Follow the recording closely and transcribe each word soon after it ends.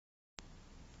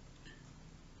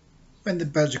When the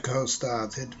badger cull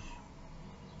started,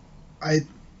 I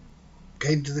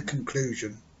came to the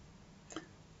conclusion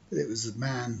that it was the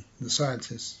man, the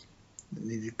scientist, that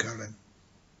needed culling,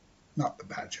 not the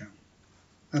badger.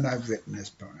 And I've written this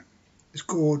poem. It's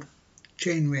called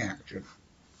Chain Reaction.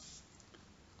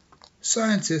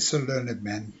 Scientists are learned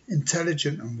men,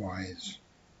 intelligent and wise,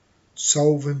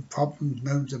 solving problems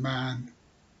known to man.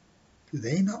 Do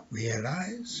they not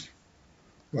realise?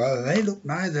 While they look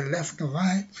neither left nor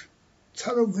right,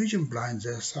 tunnel vision blinds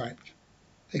their sight.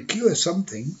 They cure some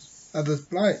things, others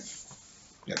blight,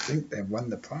 yet think they've won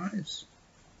the prize.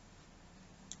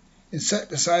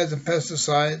 Insecticides and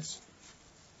pesticides,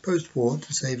 post-war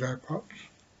to save our crops.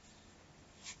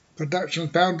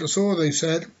 Production's bound to soar, they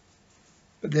said,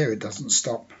 but there it doesn't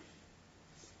stop.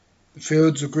 The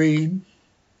fields are green,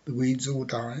 the weeds all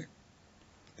die.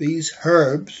 These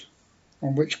herbs,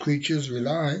 on which creatures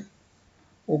rely,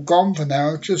 all gone for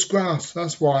now, just grass,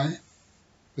 that's why.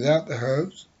 Without the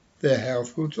herbs, their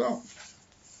health will drop.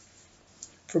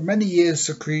 For many years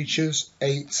the creatures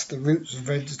ate the roots of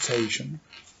vegetation.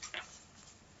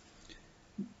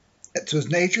 It was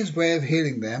nature's way of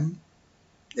healing them,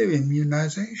 their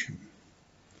immunization.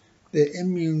 Their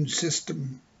immune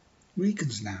system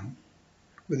weakens now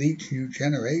with each new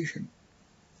generation.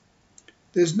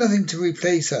 There's nothing to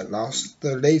replace that loss,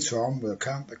 though later on we'll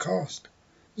count the cost.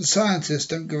 The scientists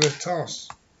don't give a toss,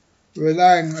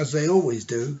 relying, as they always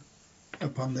do,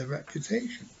 upon their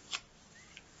reputation.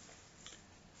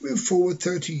 Move forward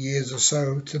 30 years or so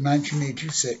to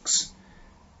 1986.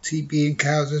 TB in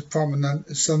cows is prominent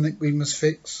as something we must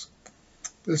fix.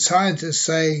 The scientists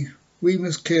say we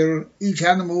must kill each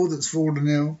animal that's fallen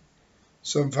ill.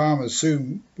 Some farmers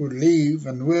soon will leave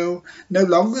and will no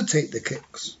longer take the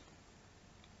kicks.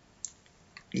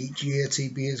 Each year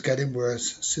TB is getting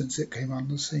worse since it came on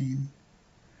the scene.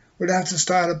 We'll have to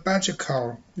start a badger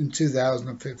cull in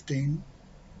 2015.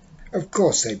 Of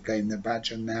course they blame the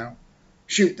badger now.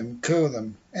 Shoot them, kill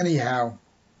them, anyhow.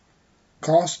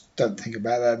 Cost? Don't think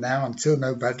about that now until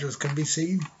no badgers can be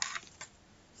seen.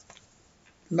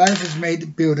 Life is made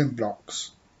of building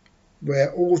blocks,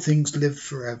 where all things live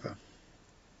forever.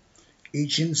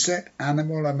 Each insect,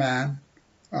 animal and man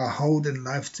are holding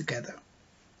life together.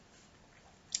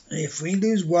 If we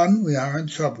lose one, we are in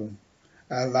trouble.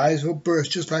 Our lives will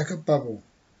burst just like a bubble.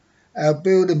 Our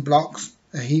building blocks,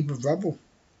 a heap of rubble.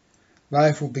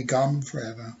 Life will be gone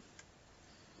forever.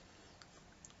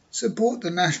 Support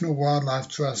the National Wildlife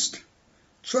Trust.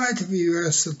 Try to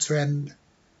reverse the trend.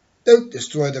 Don't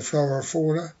destroy the flora and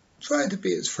fauna. Try to be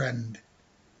its friend.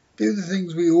 Do the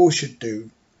things we all should do.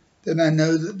 Then I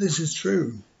know that this is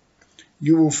true.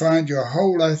 You will find your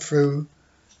whole life through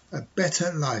a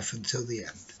better life until the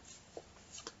end.